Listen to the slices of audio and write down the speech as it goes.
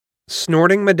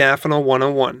Snorting Modafinil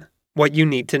 101, What You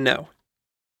Need to Know.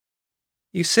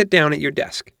 You sit down at your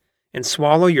desk and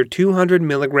swallow your 200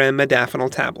 milligram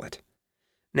modafinil tablet.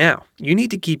 Now, you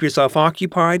need to keep yourself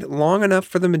occupied long enough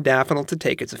for the modafinil to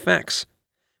take its effects,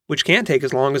 which can take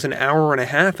as long as an hour and a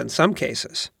half in some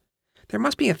cases. There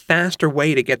must be a faster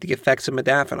way to get the effects of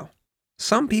modafinil.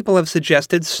 Some people have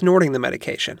suggested snorting the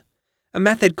medication, a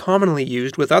method commonly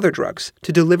used with other drugs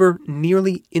to deliver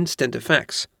nearly instant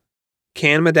effects.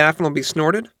 Can modafinil be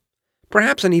snorted?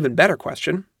 Perhaps an even better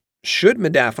question, should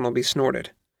modafinil be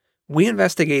snorted? We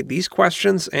investigate these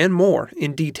questions and more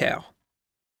in detail.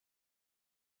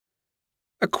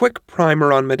 A quick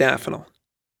primer on modafinil.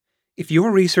 If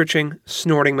you're researching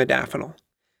snorting modafinil,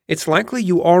 it's likely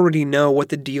you already know what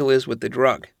the deal is with the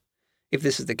drug. If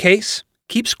this is the case,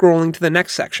 keep scrolling to the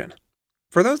next section.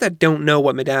 For those that don't know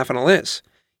what modafinil is,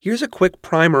 here's a quick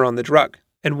primer on the drug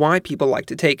and why people like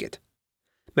to take it.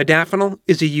 Modafinil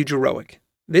is a eugeroic.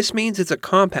 This means it's a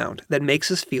compound that makes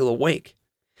us feel awake.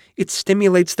 It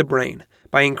stimulates the brain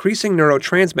by increasing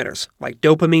neurotransmitters like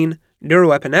dopamine,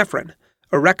 neuroepinephrine,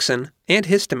 orexin, and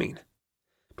histamine.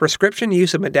 Prescription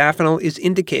use of modafinil is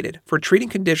indicated for treating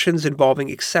conditions involving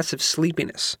excessive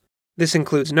sleepiness. This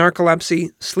includes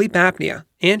narcolepsy, sleep apnea,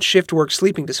 and shift work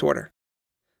sleeping disorder.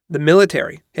 The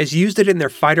military has used it in their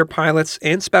fighter pilots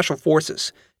and special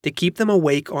forces to keep them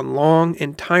awake on long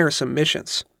and tiresome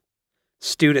missions.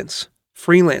 Students,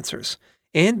 freelancers,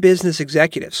 and business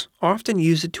executives often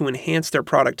use it to enhance their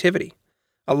productivity,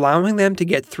 allowing them to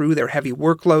get through their heavy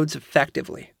workloads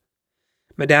effectively.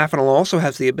 Modafinil also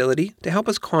has the ability to help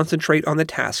us concentrate on the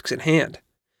tasks at hand.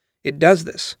 It does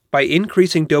this by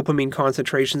increasing dopamine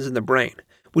concentrations in the brain,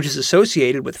 which is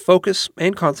associated with focus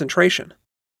and concentration.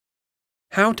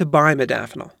 How to buy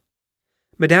modafinil?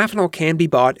 Modafinil can be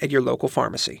bought at your local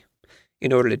pharmacy.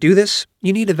 In order to do this,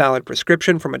 you need a valid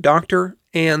prescription from a doctor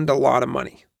and a lot of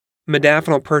money.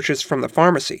 Modafinil purchased from the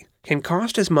pharmacy can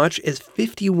cost as much as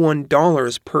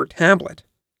 $51 per tablet.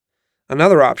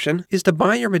 Another option is to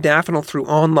buy your modafinil through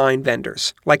online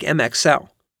vendors like MXL.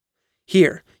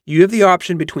 Here, you have the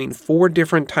option between 4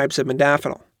 different types of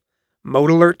modafinil: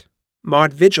 Modalert,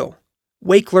 Modvigil,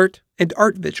 Wakelert, and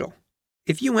ArtVigil.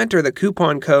 If you enter the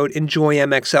coupon code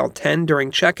ENJOYMXL10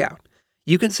 during checkout,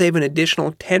 you can save an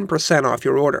additional 10% off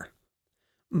your order.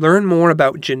 Learn more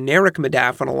about generic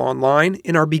modafinil online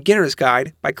in our beginner's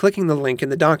guide by clicking the link in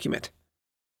the document.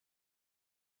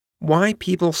 Why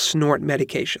people snort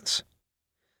medications.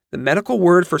 The medical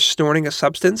word for snorting a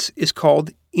substance is called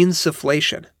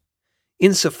insufflation.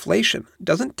 Insufflation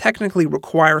doesn't technically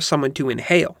require someone to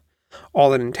inhale.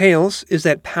 All it entails is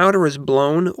that powder is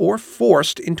blown or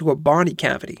forced into a body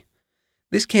cavity.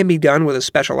 This can be done with a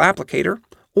special applicator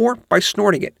or by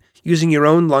snorting it using your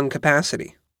own lung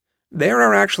capacity. There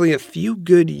are actually a few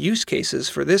good use cases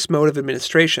for this mode of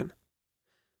administration.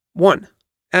 1.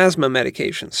 Asthma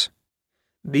medications.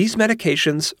 These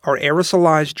medications are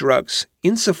aerosolized drugs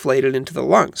insufflated into the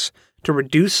lungs to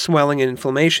reduce swelling and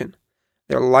inflammation.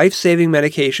 They're life-saving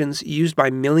medications used by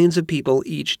millions of people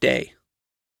each day.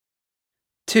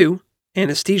 2.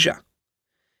 Anesthesia.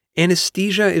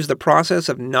 Anesthesia is the process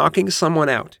of knocking someone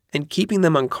out and keeping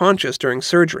them unconscious during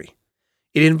surgery.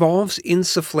 It involves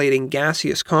insufflating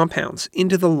gaseous compounds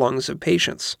into the lungs of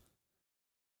patients.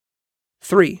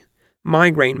 3.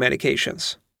 Migraine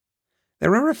medications.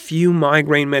 There are a few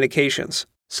migraine medications,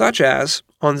 such as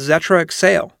Onzetra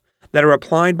Exhale, that are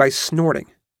applied by snorting.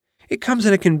 It comes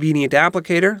in a convenient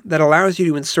applicator that allows you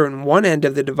to insert one end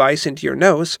of the device into your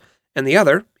nose and the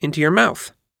other into your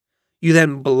mouth. You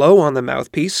then blow on the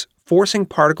mouthpiece, forcing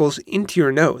particles into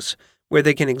your nose, where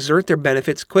they can exert their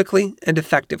benefits quickly and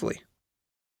effectively.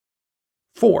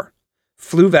 4.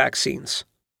 Flu vaccines.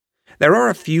 There are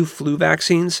a few flu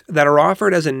vaccines that are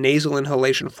offered as a nasal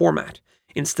inhalation format,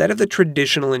 instead of the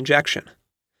traditional injection.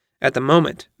 At the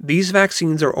moment, these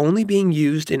vaccines are only being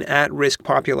used in at-risk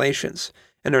populations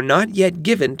and are not yet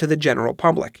given to the general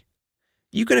public.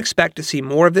 You can expect to see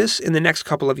more of this in the next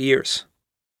couple of years.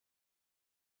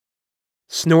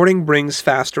 Snorting brings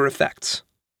faster effects.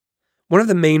 One of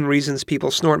the main reasons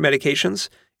people snort medications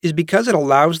is because it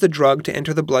allows the drug to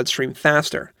enter the bloodstream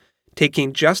faster,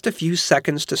 taking just a few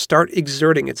seconds to start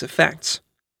exerting its effects.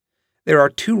 There are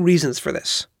 2 reasons for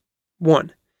this.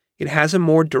 1. It has a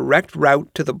more direct route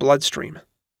to the bloodstream.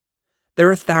 There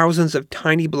are thousands of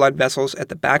tiny blood vessels at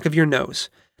the back of your nose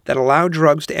that allow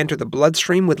drugs to enter the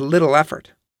bloodstream with little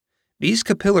effort. These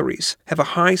capillaries have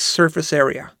a high surface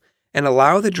area and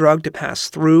allow the drug to pass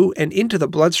through and into the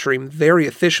bloodstream very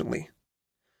efficiently.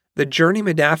 The journey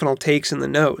modafinil takes in the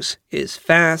nose is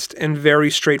fast and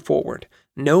very straightforward,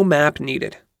 no map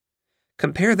needed.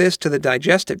 Compare this to the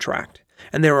digestive tract,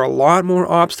 and there are a lot more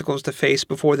obstacles to face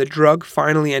before the drug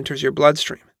finally enters your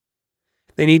bloodstream.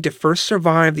 They need to first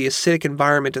survive the acidic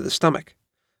environment of the stomach,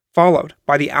 followed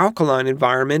by the alkaline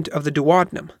environment of the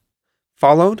duodenum,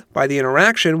 followed by the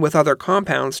interaction with other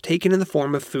compounds taken in the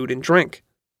form of food and drink.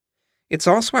 It's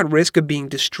also at risk of being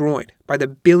destroyed by the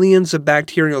billions of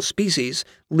bacterial species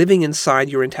living inside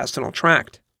your intestinal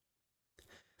tract.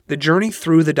 The journey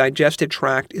through the digestive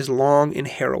tract is long and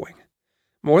harrowing.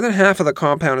 More than half of the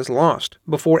compound is lost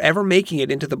before ever making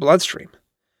it into the bloodstream.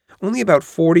 Only about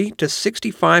 40 to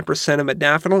 65% of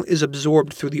modafinil is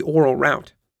absorbed through the oral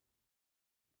route.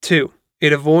 2.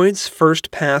 It avoids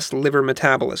first-pass liver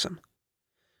metabolism.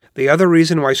 The other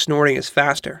reason why snorting is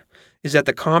faster is that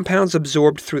the compounds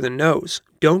absorbed through the nose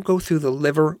don't go through the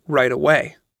liver right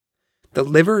away. The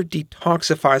liver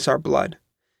detoxifies our blood.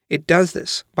 It does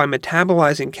this by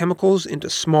metabolizing chemicals into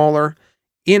smaller,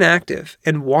 inactive,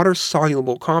 and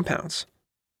water-soluble compounds.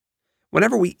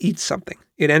 Whenever we eat something,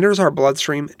 it enters our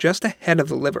bloodstream just ahead of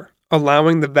the liver,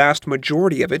 allowing the vast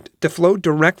majority of it to flow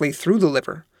directly through the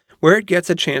liver, where it gets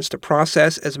a chance to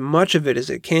process as much of it as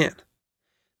it can.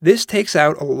 This takes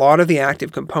out a lot of the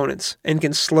active components and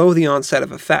can slow the onset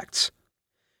of effects.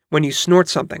 When you snort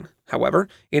something, however,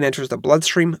 it enters the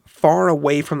bloodstream far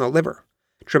away from the liver,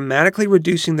 dramatically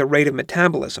reducing the rate of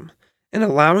metabolism and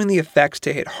allowing the effects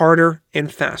to hit harder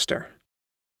and faster.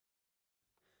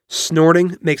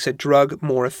 Snorting makes a drug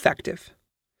more effective.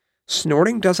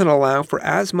 Snorting doesn't allow for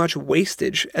as much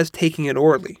wastage as taking it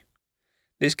orally.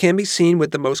 This can be seen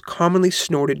with the most commonly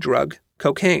snorted drug,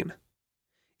 cocaine.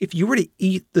 If you were to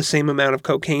eat the same amount of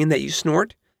cocaine that you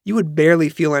snort, you would barely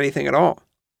feel anything at all.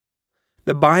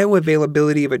 The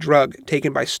bioavailability of a drug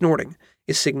taken by snorting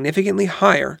is significantly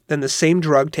higher than the same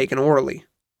drug taken orally.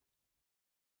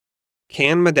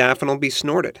 Can modafinil be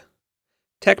snorted?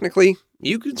 Technically,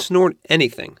 you can snort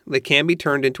anything that can be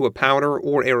turned into a powder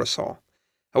or aerosol.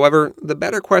 However, the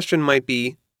better question might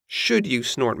be, should you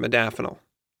snort modafinil?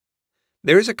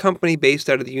 There is a company based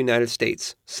out of the United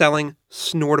States selling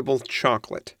snortable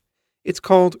chocolate. It's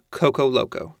called Coco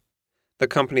Loco. The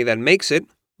company that makes it,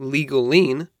 Legal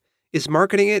Lean, is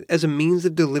marketing it as a means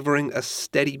of delivering a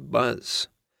steady buzz.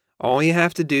 All you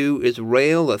have to do is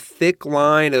rail a thick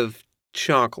line of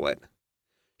chocolate.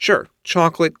 Sure,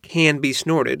 chocolate can be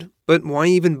snorted, but why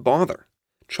even bother?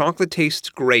 Chocolate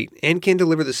tastes great and can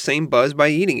deliver the same buzz by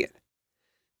eating it.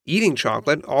 Eating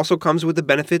chocolate also comes with the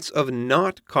benefits of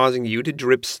not causing you to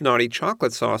drip snotty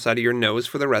chocolate sauce out of your nose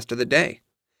for the rest of the day.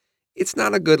 It's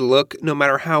not a good look, no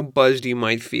matter how buzzed you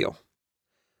might feel.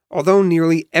 Although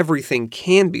nearly everything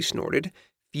can be snorted,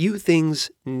 few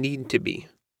things need to be.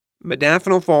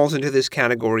 Modafinil falls into this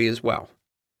category as well.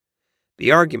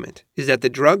 The argument is that the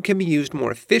drug can be used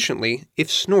more efficiently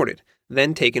if snorted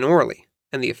than taken orally,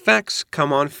 and the effects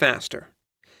come on faster.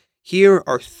 Here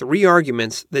are 3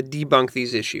 arguments that debunk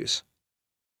these issues.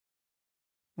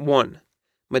 1.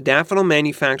 Modafinil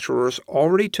manufacturers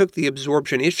already took the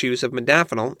absorption issues of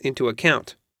modafinil into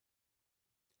account.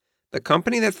 The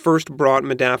company that first brought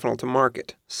modafinil to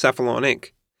market, Cephalon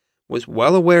Inc., was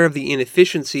well aware of the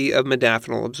inefficiency of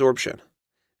modafinil absorption.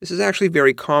 This is actually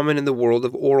very common in the world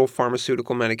of oral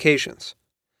pharmaceutical medications.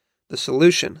 The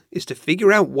solution is to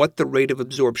figure out what the rate of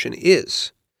absorption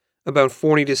is, about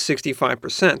 40 to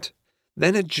 65%,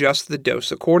 then adjust the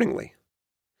dose accordingly.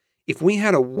 If we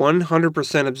had a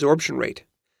 100% absorption rate,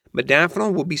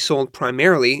 modafinil will be sold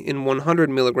primarily in 100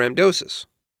 mg doses.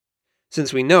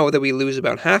 Since we know that we lose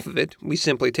about half of it, we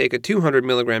simply take a 200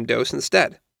 mg dose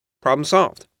instead. Problem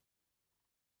solved.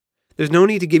 There's no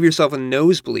need to give yourself a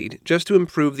nosebleed just to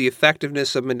improve the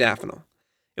effectiveness of modafinil.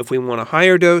 If we want a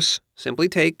higher dose, simply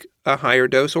take a higher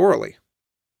dose orally.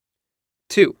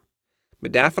 2.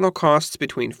 Modafinil costs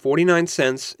between 49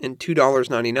 cents and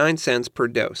 $2.99 per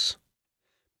dose.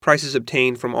 Prices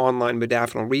obtained from online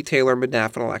modafinil retailer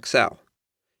Modafinil XL.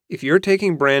 If you're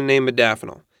taking brand name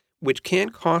modafinil, which can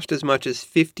cost as much as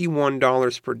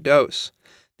 $51 per dose,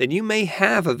 then you may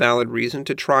have a valid reason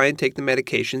to try and take the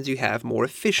medications you have more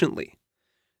efficiently.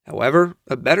 However,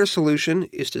 a better solution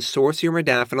is to source your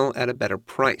modafinil at a better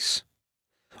price.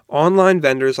 Online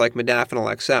vendors like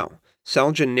Modafinil XL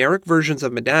sell generic versions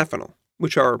of modafinil,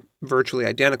 which are virtually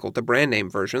identical to brand name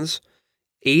versions,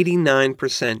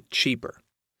 89% cheaper.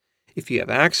 If you have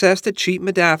access to cheap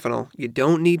modafinil, you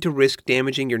don't need to risk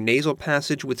damaging your nasal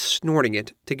passage with snorting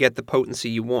it to get the potency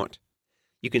you want.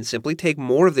 You can simply take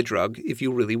more of the drug if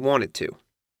you really wanted to.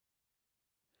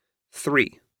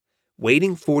 3.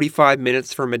 Waiting 45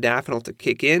 minutes for modafinil to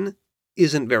kick in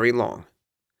isn't very long.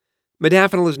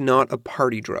 Modafinil is not a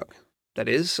party drug. That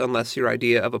is, unless your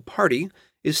idea of a party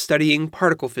is studying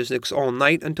particle physics all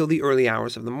night until the early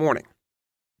hours of the morning.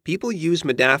 People use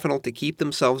modafinil to keep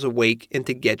themselves awake and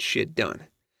to get shit done.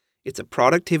 It's a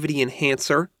productivity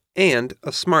enhancer and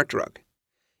a smart drug.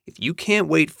 If you can't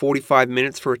wait 45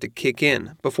 minutes for it to kick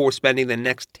in before spending the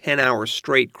next 10 hours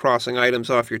straight crossing items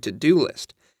off your to-do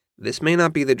list, this may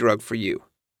not be the drug for you.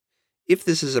 If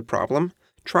this is a problem,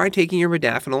 try taking your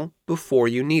modafinil before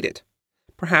you need it,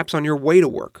 perhaps on your way to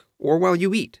work or while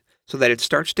you eat, so that it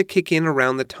starts to kick in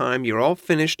around the time you're all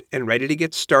finished and ready to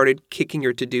get started kicking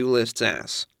your to-do list's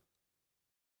ass.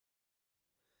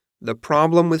 The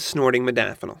problem with snorting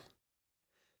modafinil.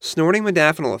 Snorting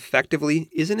modafinil effectively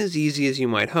isn't as easy as you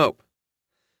might hope.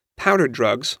 Powdered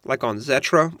drugs, like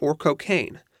Onzetra or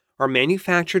cocaine, are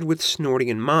manufactured with snorting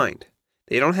in mind.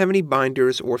 They don't have any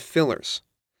binders or fillers.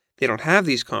 They don't have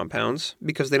these compounds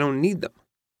because they don't need them.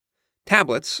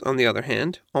 Tablets, on the other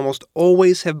hand, almost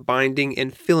always have binding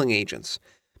and filling agents,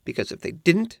 because if they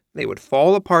didn't, they would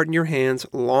fall apart in your hands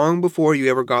long before you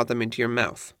ever got them into your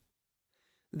mouth.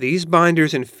 These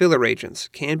binders and filler agents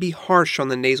can be harsh on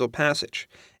the nasal passage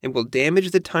and will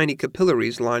damage the tiny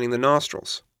capillaries lining the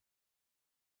nostrils.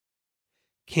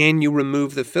 Can you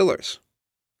remove the fillers?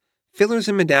 Fillers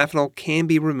in modafinil can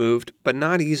be removed, but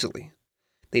not easily.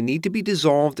 They need to be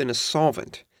dissolved in a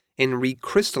solvent and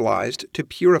recrystallized to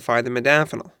purify the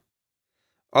modafinil.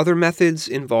 Other methods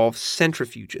involve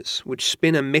centrifuges, which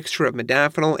spin a mixture of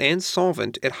modafinil and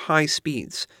solvent at high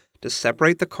speeds to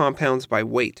separate the compounds by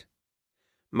weight.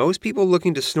 Most people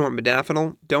looking to snort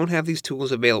modafinil don't have these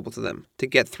tools available to them to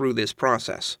get through this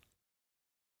process.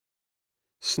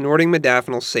 Snorting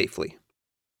modafinil safely.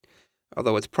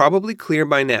 Although it's probably clear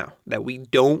by now that we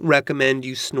don't recommend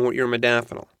you snort your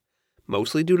modafinil,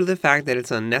 mostly due to the fact that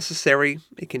it's unnecessary,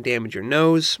 it can damage your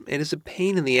nose, and is a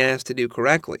pain in the ass to do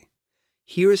correctly.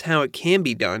 Here's how it can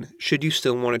be done should you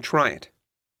still want to try it.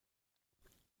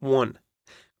 1.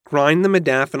 Grind the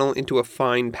modafinil into a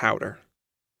fine powder.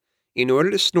 In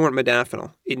order to snort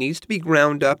modafinil, it needs to be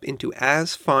ground up into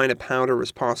as fine a powder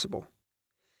as possible.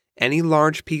 Any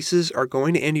large pieces are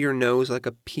going to enter your nose like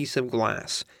a piece of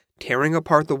glass, tearing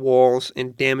apart the walls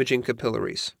and damaging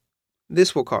capillaries.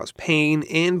 This will cause pain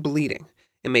and bleeding,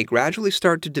 and may gradually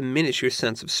start to diminish your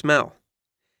sense of smell.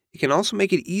 It can also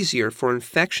make it easier for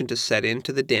infection to set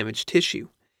into the damaged tissue,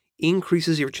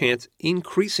 increasing your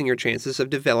chances of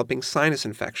developing sinus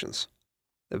infections.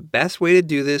 The best way to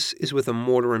do this is with a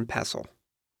mortar and pestle.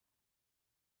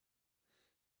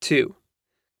 2.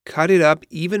 Cut it up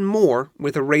even more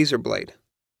with a razor blade.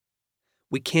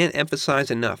 We can't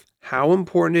emphasize enough how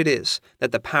important it is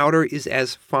that the powder is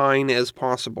as fine as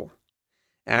possible.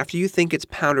 After you think it's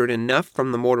powdered enough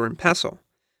from the mortar and pestle,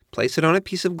 place it on a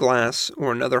piece of glass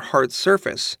or another hard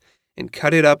surface and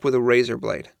cut it up with a razor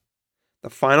blade. The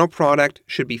final product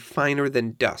should be finer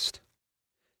than dust.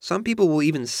 Some people will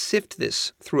even sift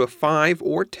this through a 5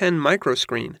 or 10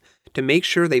 microscreen to make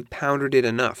sure they've powdered it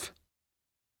enough.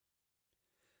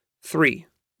 3.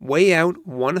 Weigh out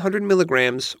 100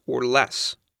 milligrams or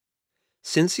less.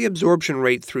 Since the absorption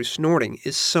rate through snorting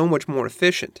is so much more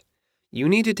efficient, you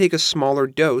need to take a smaller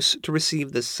dose to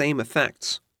receive the same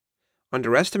effects.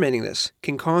 Underestimating this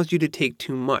can cause you to take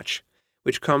too much,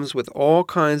 which comes with all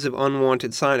kinds of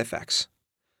unwanted side effects.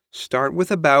 Start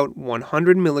with about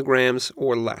 100 milligrams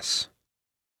or less.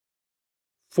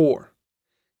 4.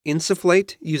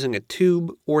 Insufflate using a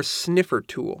tube or sniffer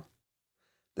tool.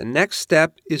 The next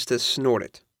step is to snort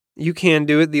it. You can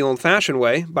do it the old-fashioned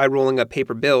way by rolling up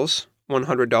paper bills,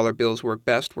 $100 bills work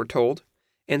best, we're told,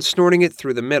 and snorting it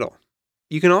through the middle.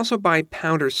 You can also buy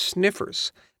powder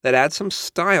sniffers that add some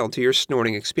style to your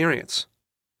snorting experience.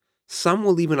 Some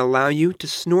will even allow you to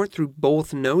snort through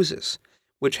both noses,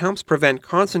 which helps prevent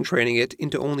concentrating it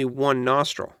into only one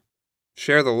nostril.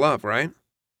 Share the love, right?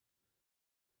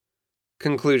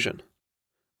 Conclusion.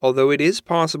 Although it is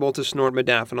possible to snort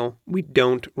modafinil, we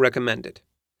don't recommend it.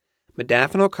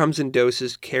 Modafinil comes in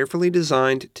doses carefully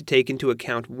designed to take into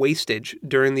account wastage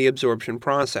during the absorption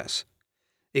process.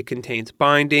 It contains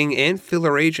binding and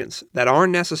filler agents that are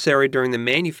necessary during the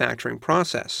manufacturing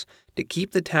process to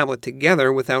keep the tablet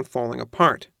together without falling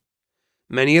apart.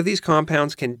 Many of these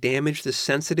compounds can damage the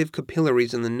sensitive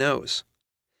capillaries in the nose.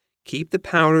 Keep the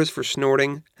powders for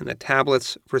snorting and the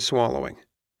tablets for swallowing.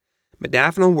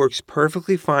 Modafinil works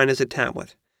perfectly fine as a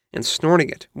tablet, and snorting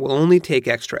it will only take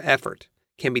extra effort,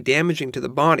 can be damaging to the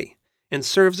body, and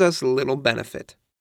serves us little benefit.